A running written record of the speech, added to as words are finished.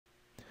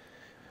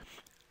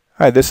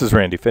Hi, this is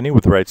Randy Finney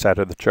with the Right Side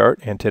of the Chart,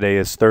 and today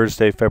is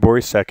Thursday,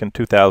 February 2nd,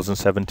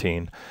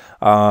 2017.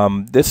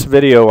 This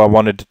video, I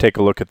wanted to take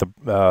a look at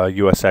the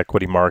U.S.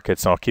 equity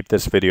markets, and I'll keep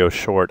this video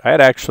short. I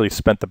had actually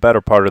spent the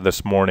better part of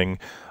this morning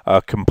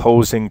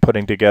composing,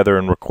 putting together,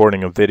 and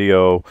recording a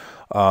video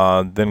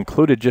that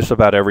included just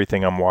about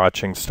everything I'm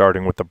watching,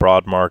 starting with the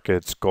broad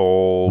markets,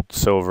 gold,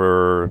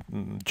 silver,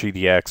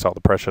 GDX, all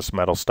the precious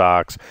metal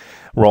stocks,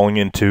 rolling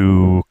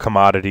into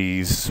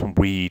commodities,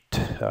 wheat,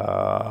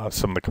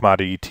 some of the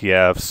commodity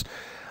ETFs,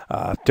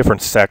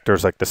 different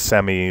sectors like the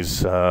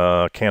semis,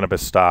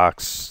 cannabis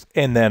stocks,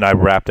 and then I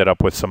wrapped it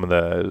up with some of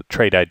the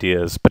trade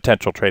ideas,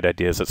 potential trade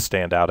ideas that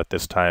stand out at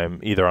this time,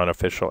 either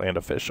unofficial and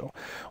official.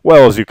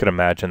 Well, as you can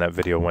imagine, that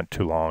video went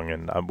too long,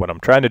 and what I'm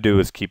trying to do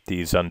is keep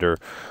these under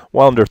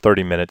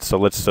 30 minutes. So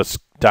let's just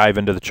dive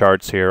into the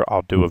charts here.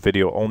 I'll do a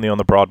video only on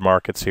the broad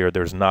markets here.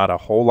 There's not a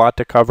whole lot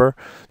to cover,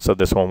 so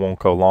this one won't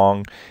go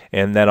long.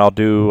 And then I'll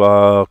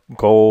do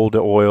gold,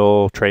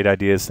 oil, trade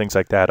ideas, things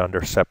like that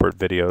under separate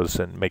videos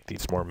and make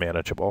these more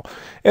manageable.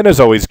 And as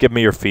always, give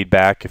me your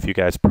feedback. If you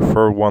guys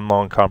prefer one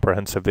long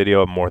comprehensive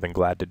video, I'm more than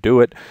glad to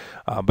do it.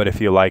 But if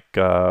you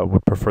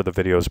would prefer the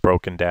videos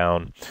broken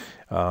down,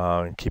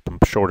 and keep them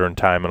shorter in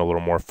time and a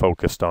little more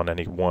focused on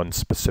any one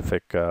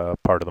specific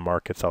part of the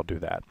markets, I'll do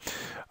that.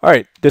 All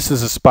right, this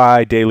is a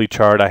SPY daily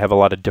chart. I have a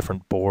lot of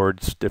different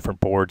boards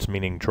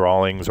meaning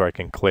drawings where I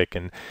can click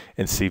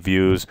and see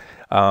views.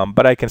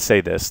 But I can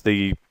say this,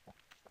 the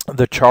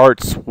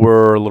charts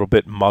were a little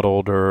bit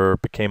muddled or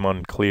became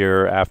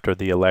unclear after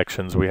the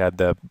elections. We had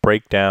the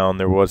breakdown.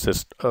 There was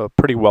this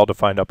pretty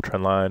well-defined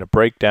uptrend line, a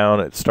breakdown.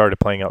 It started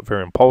playing out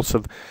very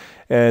impulsive.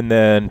 And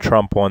then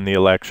Trump won the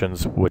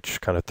elections,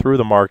 which kind of threw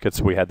the markets.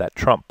 We had that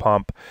Trump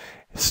pump,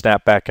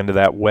 snap back into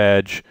that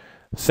wedge.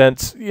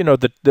 Since, you know,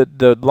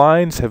 the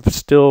lines have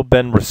still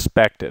been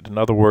respected. In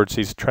other words,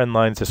 these trend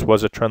lines, this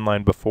was a trend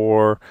line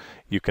before.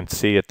 You can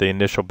see at the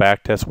initial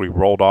back test, we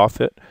rolled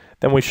off it.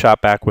 Then we shot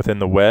back within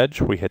the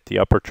wedge. We hit the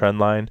upper trend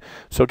line.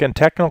 So again,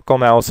 technical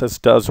analysis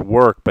does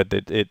work, but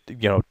it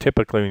you know,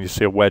 typically when you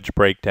see a wedge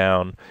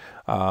breakdown,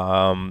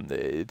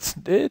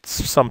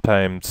 it's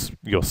sometimes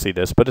you'll see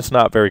this, but it's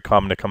not very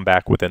common to come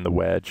back within the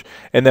wedge.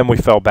 And then we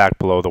fell back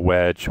below the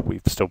wedge.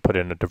 We've still put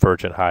in a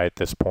divergent high at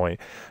this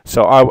point.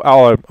 So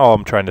all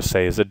I'm trying to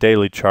say is the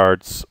daily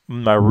charts,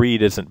 my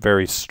read isn't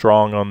very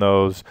strong on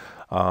those.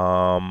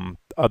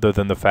 Other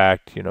than the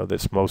fact, you know,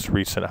 this most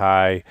recent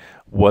high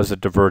was a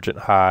divergent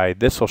high.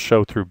 This will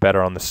show through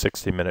better on the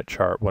 60-minute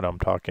chart, what I'm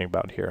talking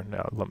about here.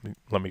 Now,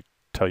 let me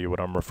tell you what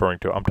I'm referring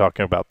to. I'm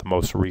talking about the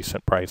most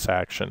recent price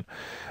action.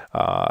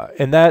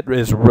 And that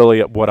is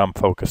really what I'm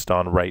focused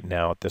on right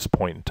now at this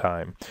point in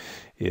time,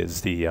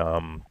 is the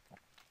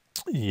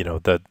you know,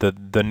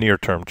 the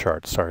near-term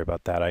chart. Sorry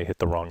about that. I hit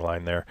the wrong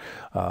line there.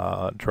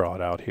 Draw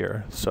it out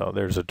here. So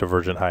there's a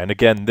divergent high. And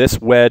again,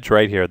 this wedge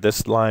right here,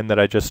 this line that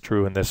I just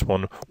drew in this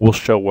one will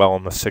show well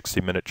on the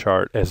 60-minute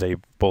chart as a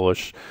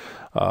bearish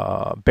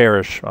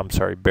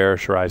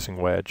rising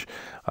wedge.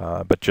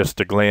 But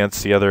just a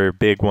glance, the other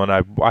big one,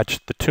 I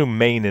watched the two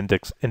main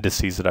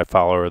indices that I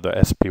follow are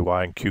the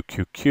SPY and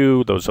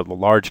QQQ. Those are the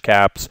large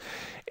caps.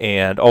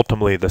 And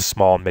ultimately, the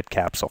small and mid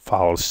caps will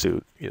follow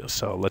suit. You know,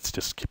 so let's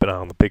just keep an eye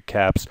on the big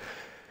caps.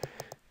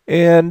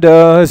 And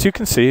as you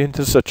can see,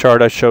 this is a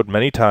chart I showed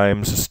many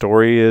times. The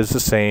story is the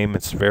same.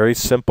 It's very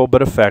simple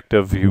but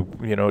effective. You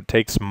know, it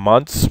takes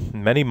months,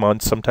 many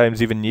months,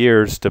 sometimes even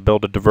years to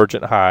build a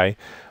divergent high.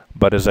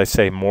 But as I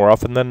say, more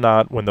often than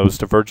not, when those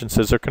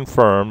divergences are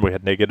confirmed, we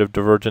had negative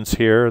divergence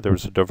here. There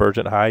was a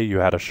divergent high. You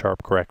had a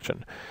sharp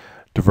correction.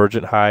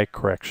 Divergent high,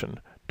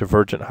 correction.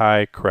 Divergent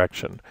high,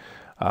 correction.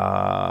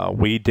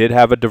 We did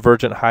have a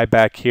divergent high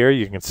back here.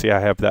 You can see I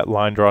have that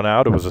line drawn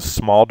out. It was a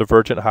small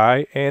divergent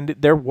high, and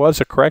there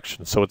was a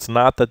correction. So it's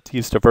not that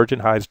these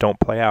divergent highs don't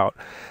play out.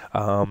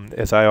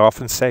 As I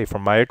often say,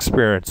 from my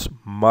experience,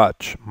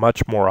 much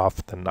more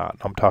often than not,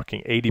 I'm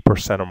talking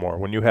 80% or more,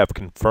 when you have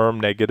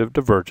confirmed negative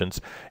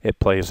divergence, it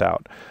plays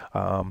out.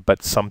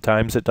 But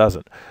sometimes it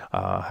doesn't.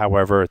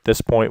 However, at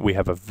this point, we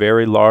have a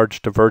very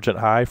large divergent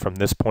high from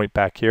this point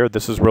back here.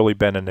 This has really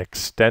been an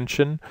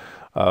extension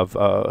of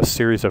a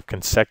series of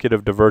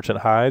consecutive divergent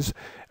highs,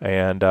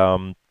 and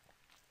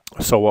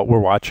so what we're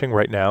watching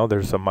right now,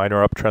 there's a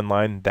minor uptrend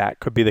line.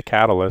 That could be the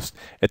catalyst.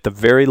 At the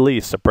very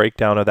least, a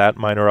breakdown of that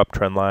minor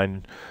uptrend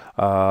line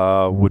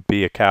would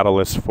be a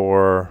catalyst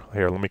for,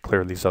 here, let me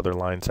clear these other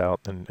lines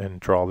out and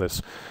draw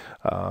this,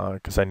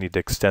 because I need to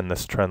extend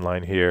this trend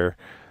line here.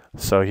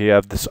 So you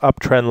have this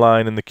uptrend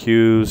line in the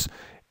Qs.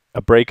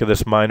 A break of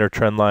this minor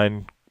trend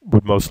line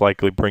would most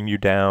likely bring you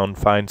down,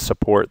 find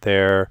support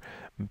there,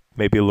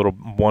 maybe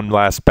one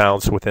last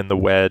bounce within the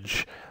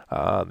wedge.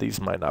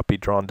 These might not be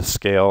drawn to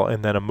scale,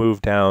 and then a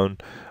move down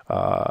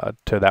to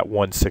that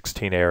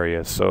 116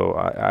 area. So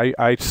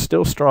I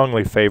still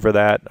strongly favor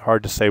that.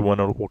 Hard to say when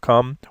it will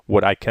come.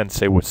 What I can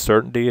say with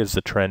certainty is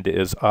the trend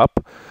is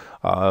up.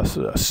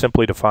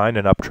 Simply defined,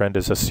 an uptrend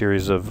is a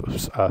series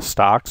of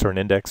stocks or an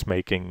index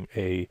making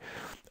a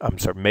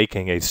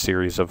making a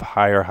series of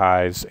higher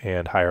highs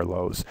and higher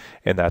lows,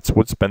 and that's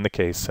what's been the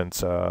case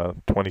since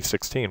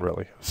 2016,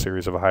 really, a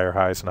series of higher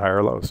highs and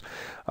higher lows.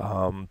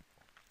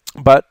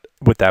 But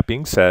with that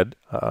being said,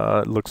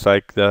 it looks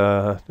like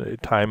the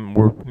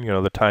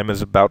time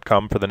is about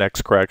come for the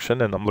next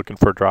correction, and I'm looking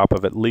for a drop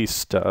of at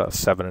least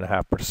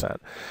 7.5%.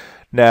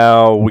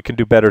 Now we can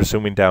do better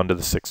zooming down to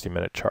the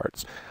 60-minute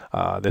charts.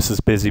 This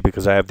is busy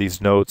because I have these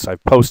notes.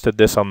 I've posted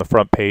this on the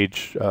front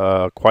page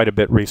quite a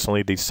bit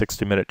recently, these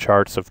 60-minute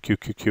charts of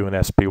QQQ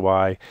and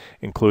SPY,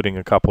 including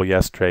a couple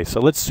yesterday. So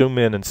let's zoom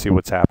in and see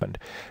what's happened.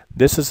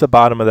 This is the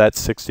bottom of that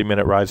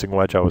 60-minute rising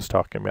wedge I was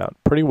talking about.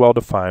 Pretty well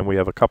defined. We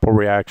have a couple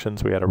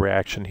reactions. We had a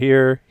reaction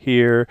here,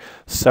 here,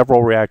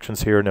 several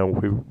reactions here. Now,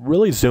 if we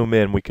really zoom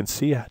in, we can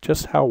see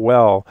just how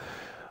well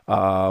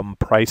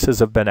prices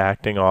have been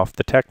acting off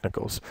the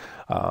technicals.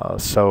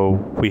 So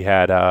we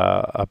had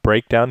a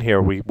breakdown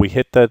here. We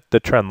hit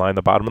the trend line,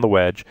 the bottom of the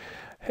wedge.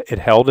 It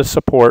held as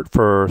support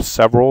for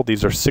several.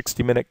 These are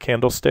 60-minute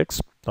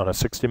candlesticks on a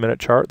 60-minute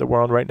chart that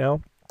we're on right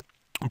now.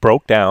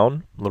 Broke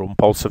down, a little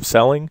impulsive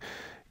selling.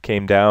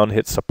 Came down,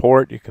 hit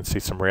support. You can see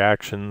some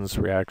reactions.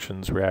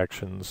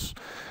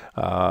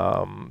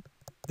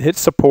 Hit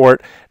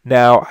support.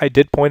 Now, I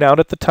did point out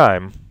at the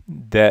time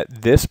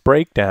that this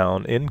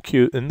breakdown in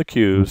the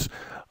Qs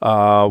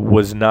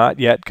was not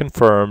yet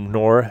confirmed,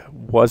 nor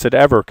was it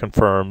ever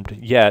confirmed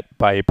yet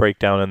by a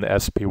breakdown in the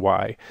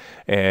SPY.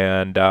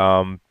 And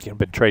I've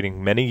been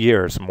trading many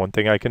years, and one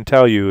thing I can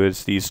tell you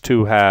is these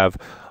two have,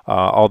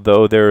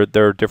 although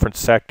they're different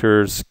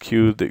sectors,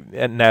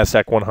 and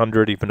NASDAQ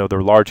 100, even though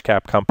they're large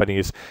cap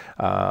companies,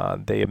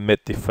 they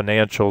emit the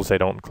financials, they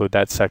don't include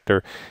that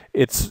sector.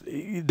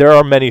 There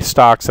are many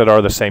stocks that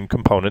are the same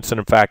components, and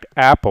in fact,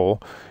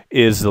 Apple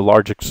is the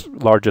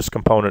largest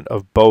component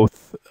of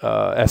both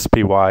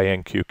SPY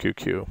and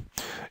QQQ.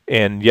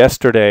 And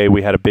yesterday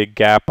we had a big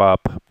gap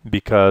up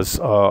because,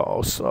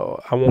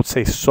 so I won't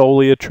say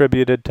solely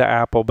attributed to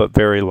Apple, but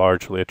very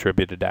largely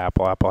attributed to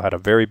Apple. Apple had a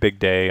very big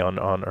day on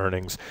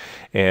earnings,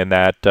 and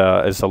that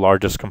is the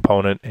largest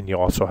component, and you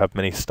also have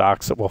many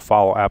stocks that will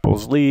follow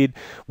Apple's lead.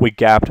 We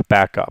gapped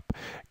back up.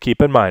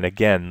 Keep in mind,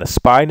 again, the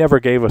SPY never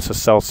gave us a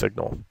sell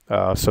signal.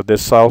 So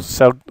this sell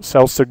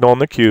signal on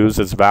the Qs,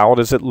 as valid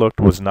as it looked,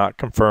 was not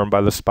confirmed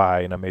by the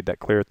SPY, and I made that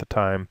clear at the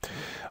time.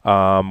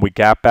 We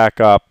gap back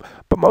up,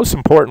 but most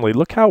importantly,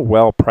 look how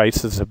well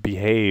prices have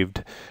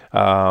behaved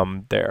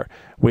there.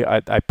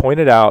 I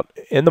pointed out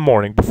in the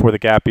morning before the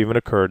gap even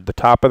occurred, the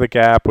top of the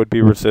gap would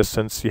be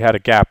resistance. You had a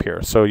gap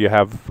here, so you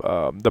have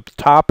the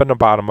top and the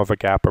bottom of a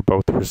gap are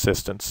both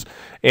resistance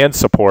and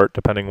support,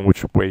 depending on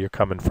which way you're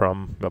coming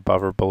from,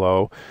 above or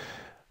below.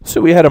 So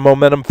we had a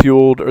momentum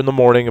fueled in the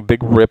morning, a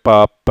big rip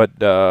up, but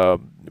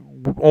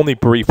only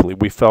briefly.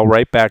 We fell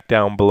right back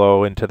down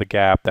below into the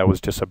gap. That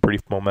was just a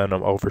brief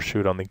momentum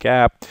overshoot on the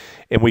gap,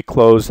 and we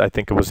closed, I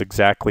think it was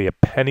exactly a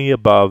penny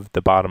above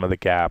the bottom of the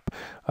gap.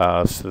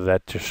 So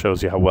that just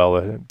shows you how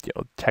well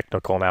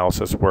technical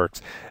analysis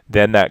works.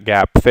 Then that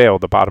gap failed,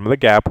 the bottom of the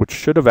gap, which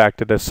should have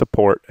acted as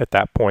support at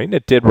that point.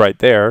 It did right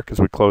there because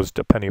we closed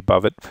a penny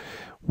above it.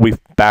 We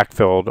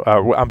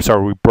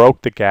backfilled, we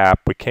broke the gap.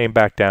 We came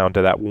back down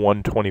to that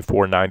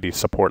 124.90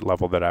 support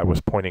level that I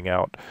was pointing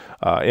out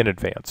in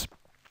advance.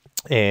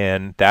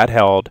 And that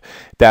held.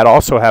 That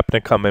also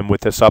happened to come in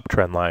with this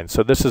uptrend line.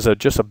 So this is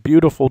just a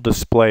beautiful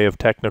display of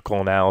technical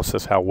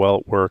analysis, how well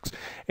it works.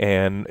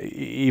 And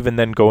even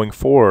then going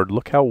forward,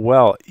 look how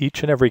well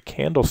each and every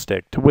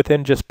candlestick, to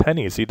within just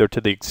pennies, either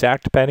to the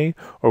exact penny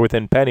or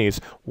within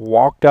pennies,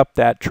 walked up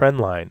that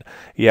trend line.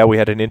 Yeah, we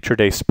had an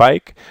intraday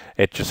spike.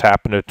 It just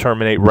happened to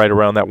terminate right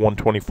around that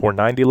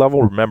 124.90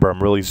 level. Remember,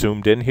 I'm really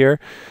zoomed in here.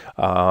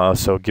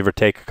 So give or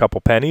take a couple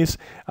pennies.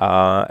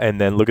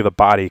 And then look at the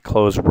body,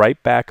 close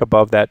right back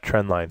above that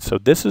trend line. So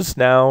this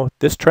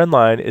trend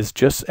line is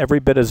just every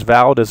bit as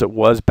valid as it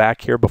was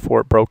back here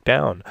before it broke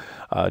down.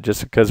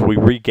 Just because we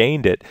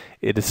regained it,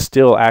 it is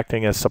still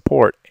acting as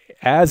support,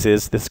 as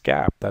is this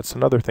gap. That's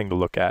another thing to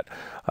look at.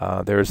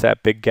 There's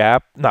that big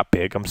gap, not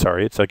big, I'm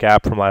sorry, it's a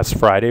gap from last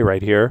Friday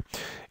right here.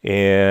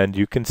 And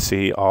you can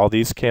see all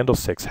these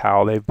candlesticks,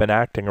 how they've been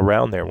acting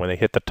around there. When they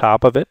hit the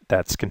top of it,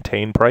 that's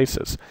contained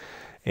prices.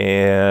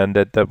 And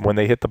when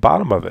they hit the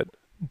bottom of it,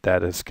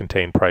 that is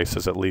contained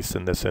prices, at least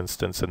in this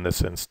instance.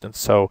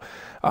 So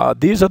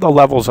these are the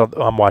levels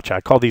I'm watching.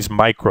 I call these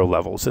micro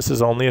levels. This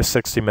is only a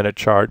 60-minute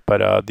chart,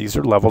 but these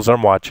are levels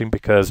I'm watching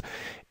because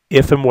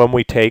if and when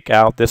we take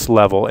out this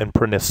level and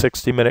print a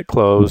 60-minute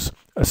close,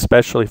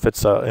 especially if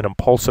it's an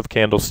impulsive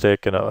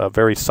candlestick and a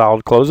very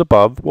solid close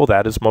above, well,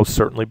 that is most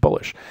certainly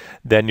bullish.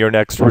 Then your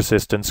next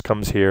resistance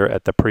comes here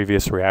at the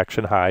previous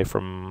reaction high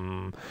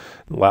from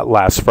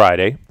last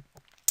Friday,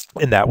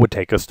 and that would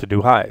take us to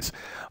new highs.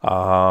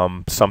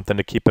 Something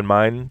to keep in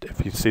mind,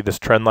 if you see this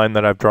trend line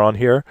that I've drawn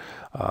here,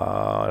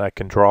 and I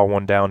can draw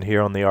one down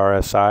here on the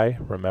RSI.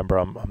 Remember,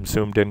 I'm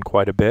zoomed in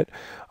quite a bit.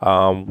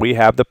 We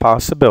have the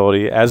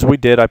possibility, as we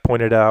did, I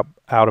pointed out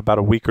about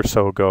a week or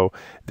so ago,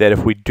 that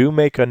if we do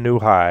make a new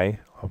high,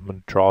 I'm going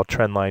to draw a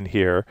trend line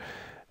here,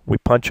 we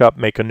punch up,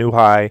 make a new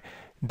high,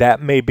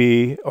 that may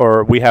be,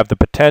 or we have the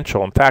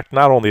potential, in fact,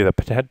 not only the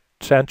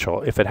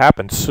potential, if it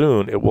happens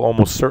soon, it will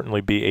almost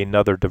certainly be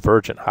another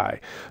divergent high.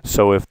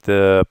 So if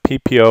the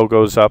PPO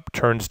goes up,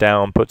 turns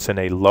down, puts in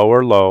a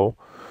lower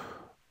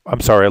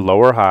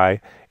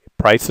high,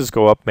 prices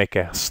go up, make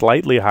a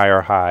slightly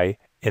higher high,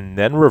 and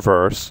then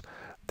reverse,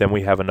 then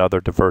we have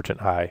another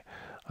divergent high.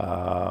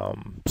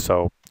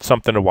 So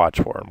something to watch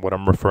for. And what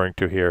I'm referring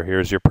to here,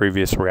 here's your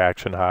previous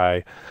reaction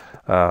high.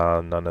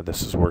 None of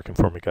this is working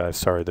for me, guys.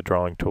 Sorry, the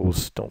drawing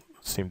tools don't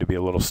seem to be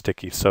a little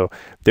sticky. So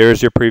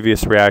there's your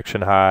previous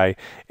reaction high,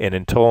 and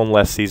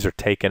unless these are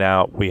taken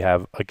out, we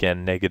have,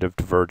 again, negative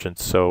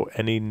divergence. So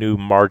any new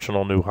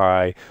marginal new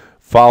high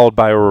followed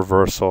by a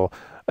reversal,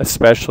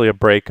 especially a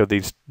break of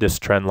this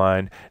trend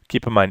line.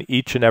 Keep in mind,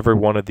 each and every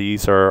one of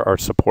these are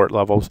support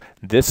levels.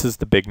 This is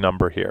the big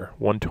number here,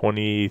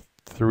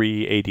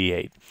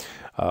 123.88.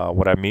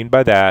 What I mean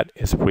by that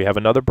is if we have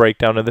another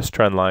breakdown in this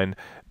trend line,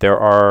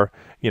 there's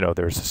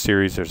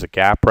a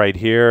gap right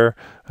here.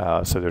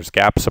 So there's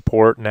gap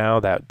support now,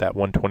 that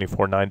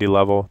 124.90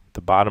 level.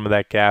 The bottom of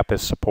that gap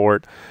is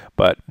support.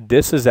 But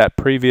this is that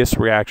previous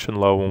reaction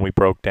low when we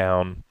broke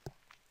down.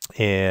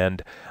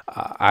 And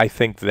I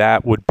think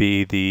that would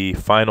be the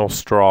final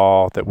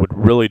straw that would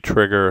really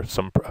trigger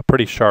a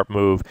pretty sharp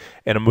move,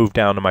 and a move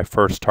down to my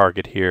first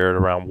target here at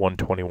around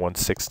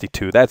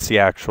 121.62. That's the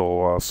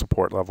actual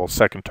support level.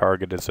 Second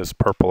target is this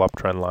purple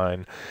uptrend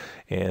line,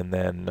 and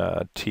then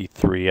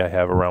T3 I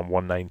have around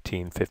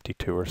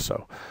 119.52 or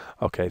so.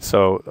 Okay,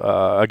 so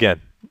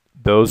again,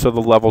 those are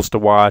the levels to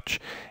watch.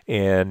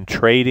 And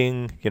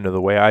trading,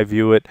 the way I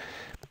view it,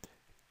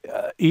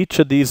 each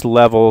of these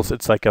levels,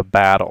 it's like a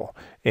battle.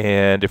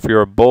 And if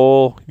you're a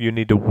bull, you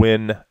need to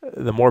win.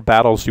 The more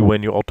battles you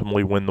win, you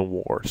ultimately win the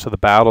war. So the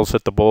battles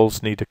that the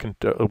bulls need to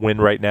win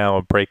right now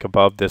and break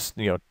above this,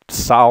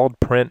 solid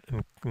print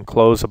and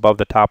close above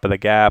the top of the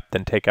gap,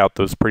 then take out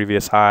those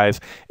previous highs,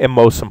 and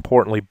most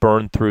importantly,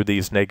 burn through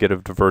these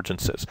negative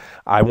divergences.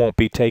 I won't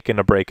be taking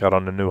a breakout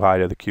on the new high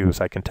to the Qs.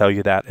 I can tell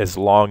you that, as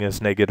long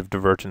as negative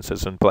divergence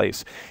is in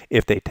place.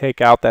 If they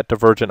take out that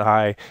divergent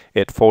high,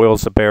 it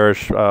foils the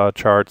bearish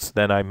charts,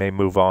 then I may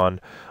move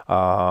on.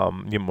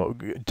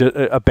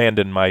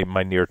 Abandon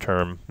my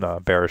near-term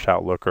bearish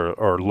outlook,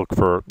 or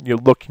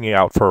looking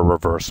out for a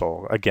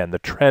reversal. Again, the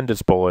trend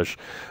is bullish,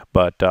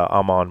 but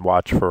I'm on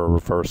watch for a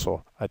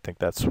reversal. I think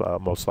that's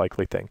most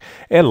likely thing.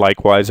 And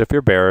likewise, if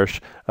you're bearish,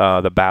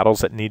 the battles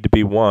that need to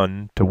be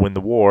won to win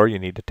the war, you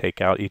need to take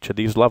out each of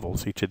these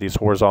levels, each of these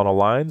horizontal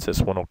lines.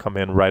 This one will come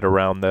in right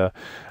around the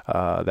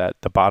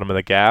bottom of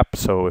the gap.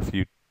 So if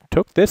you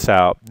took this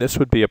out, this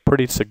would be a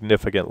pretty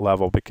significant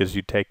level, because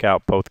you take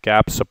out both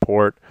gap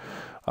support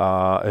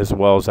as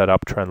well as that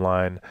uptrend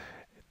line,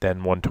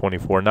 then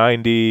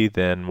 124.90,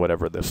 then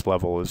whatever this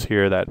level is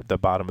here, the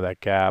bottom of that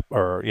gap,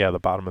 the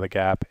bottom of the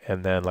gap,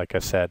 and then, like I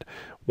said,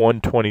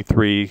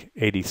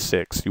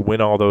 123.86. You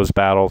win all those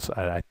battles,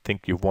 and I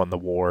think you've won the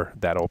war.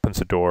 That opens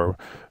the door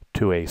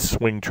to a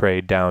swing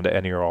trade down to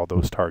any or all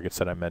those targets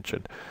that I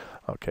mentioned.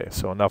 Okay,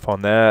 so enough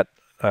on that.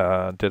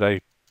 Did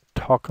I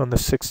talk on the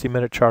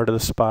 60-minute chart of the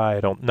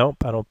SPY?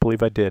 Nope, I don't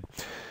believe I did.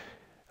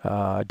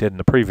 I did in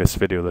the previous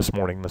video this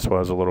morning. That's why I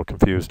was a little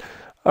confused.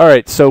 All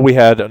right, so we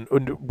had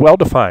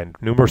well-defined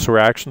numerous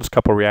reactions,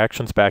 couple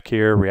reactions back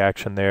here,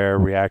 reaction there,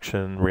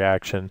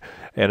 reaction,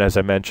 and as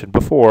I mentioned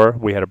before,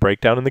 we had a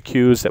breakdown in the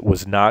Qs that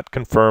was not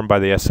confirmed by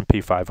the S&P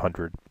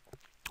 500.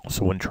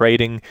 So when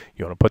trading,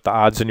 you want to put the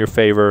odds in your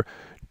favor.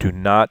 Do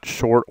not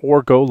short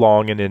or go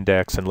long an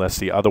index unless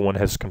the other one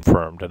has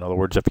confirmed. In other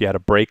words, if you had a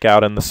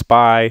breakout in the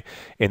SPY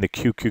and the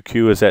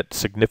QQQ is at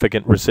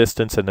significant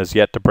resistance and is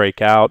yet to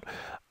break out,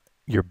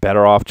 you're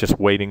better off just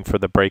waiting for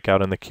the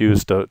breakout in the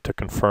Qs to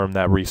confirm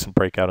that recent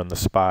breakout in the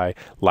SPY.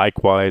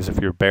 Likewise, if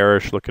you're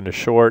bearish looking to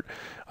short,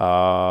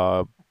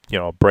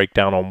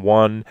 breakdown on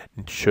one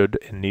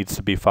needs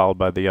to be followed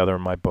by the other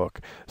in my book.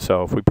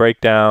 So if we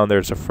break down,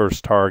 there's a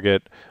first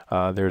target,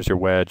 there's your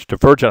wedge,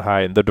 divergent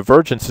high, and the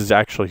divergence is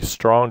actually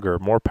stronger,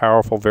 more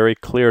powerful, very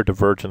clear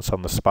divergence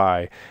on the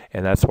SPY,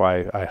 and that's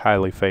why I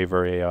highly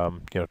favor a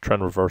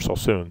trend reversal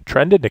soon.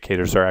 Trend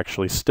indicators are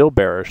actually still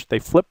bearish. They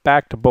flip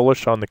back to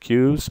bullish on the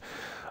Qs.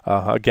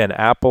 Again,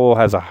 Apple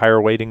has a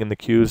higher weighting in the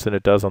Qs than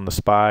it does on the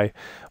SPY,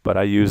 but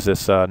I use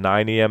this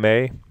 9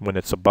 EMA when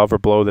it's above or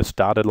below this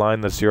dotted line,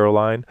 the 0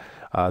 line.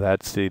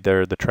 That's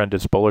the trend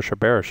is bullish or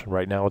bearish.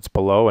 Right now it's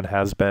below and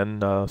has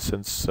been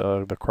since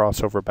the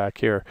crossover back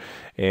here.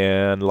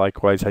 And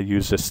likewise, I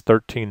use this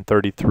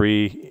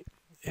 1333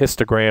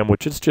 histogram,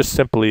 which is just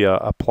simply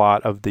a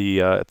plot of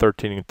the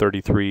 13 and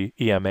 33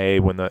 EMA.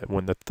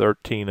 When the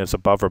 13 is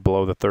above or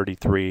below the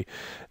 33,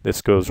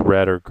 this goes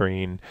red or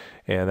green,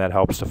 and that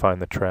helps to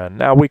find the trend.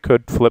 Now we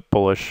could flip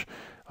bullish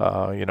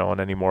you know, on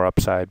any more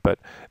upside. But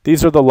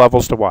these are the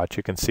levels to watch.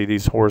 You can see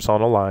these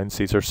horizontal lines.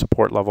 These are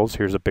support levels.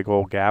 Here's a big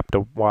old gap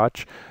to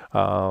watch.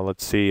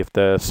 Let's see if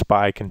the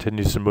SPY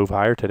continues to move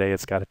higher today.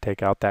 It's got to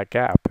take out that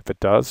gap. If it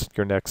does,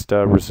 your next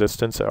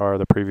resistance are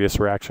the previous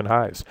reaction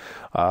highs.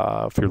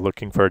 If you're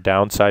looking for a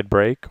downside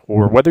break,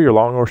 or whether you're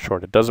long or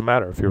short, it doesn't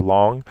matter. If you're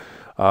long,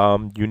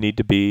 you need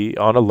to be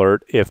on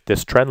alert if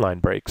this trend line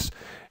breaks.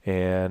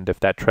 And if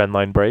that trend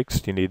line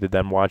breaks, you need to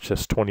then watch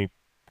this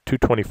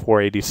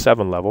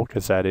 224.87 level,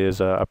 because that is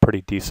a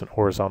pretty decent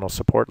horizontal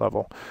support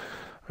level.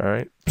 All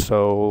right,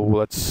 so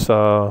let's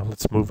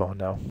move on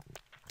now.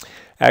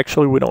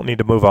 Actually, we don't need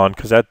to move on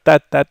because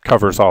that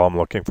covers all I'm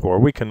looking for.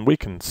 We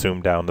can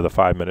zoom down to the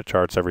 5-minute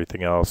charts,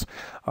 everything else.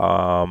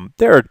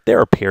 There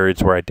are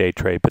periods where I day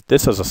trade, but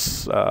this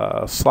is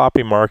a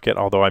sloppy market.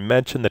 Although I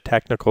mentioned the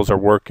technicals are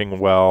working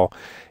well,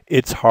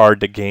 it's hard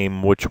to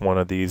game which one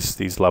of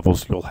these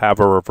levels you'll have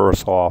a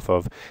reversal off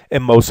of.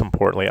 And most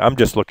importantly, I'm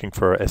just looking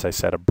for, as I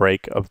said, a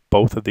break of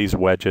both of these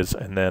wedges,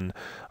 and then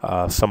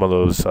some of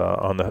those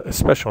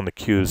especially on the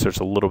Qs, there's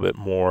a little bit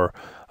more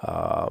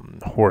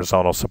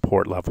horizontal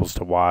support levels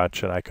to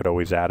watch, and I could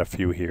always add a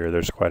few here.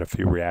 There's quite a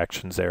few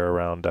reactions there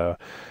around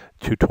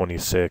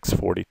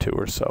 226.42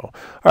 or so.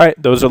 All right,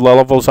 those are the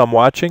levels I'm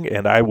watching,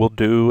 and I will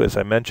do, as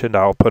I mentioned,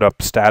 I'll put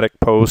up static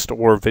post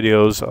or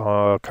videos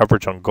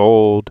coverage on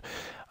gold,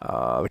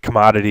 the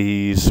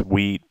commodities,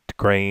 wheat,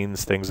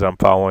 grains, things that I'm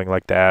following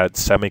like that,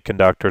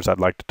 semiconductors I'd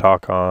like to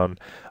talk on,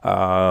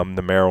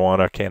 the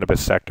marijuana,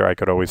 cannabis sector I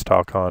could always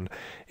talk on,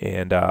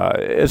 and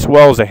as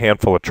well as a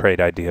handful of trade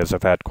ideas.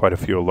 I've had quite a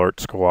few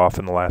alerts go off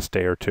in the last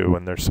day or two,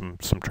 and there's some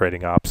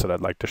trading ops that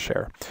I'd like to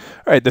share.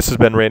 All right, this has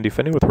been Randy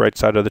Finney with Right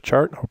Side of the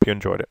Chart. Hope you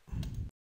enjoyed it.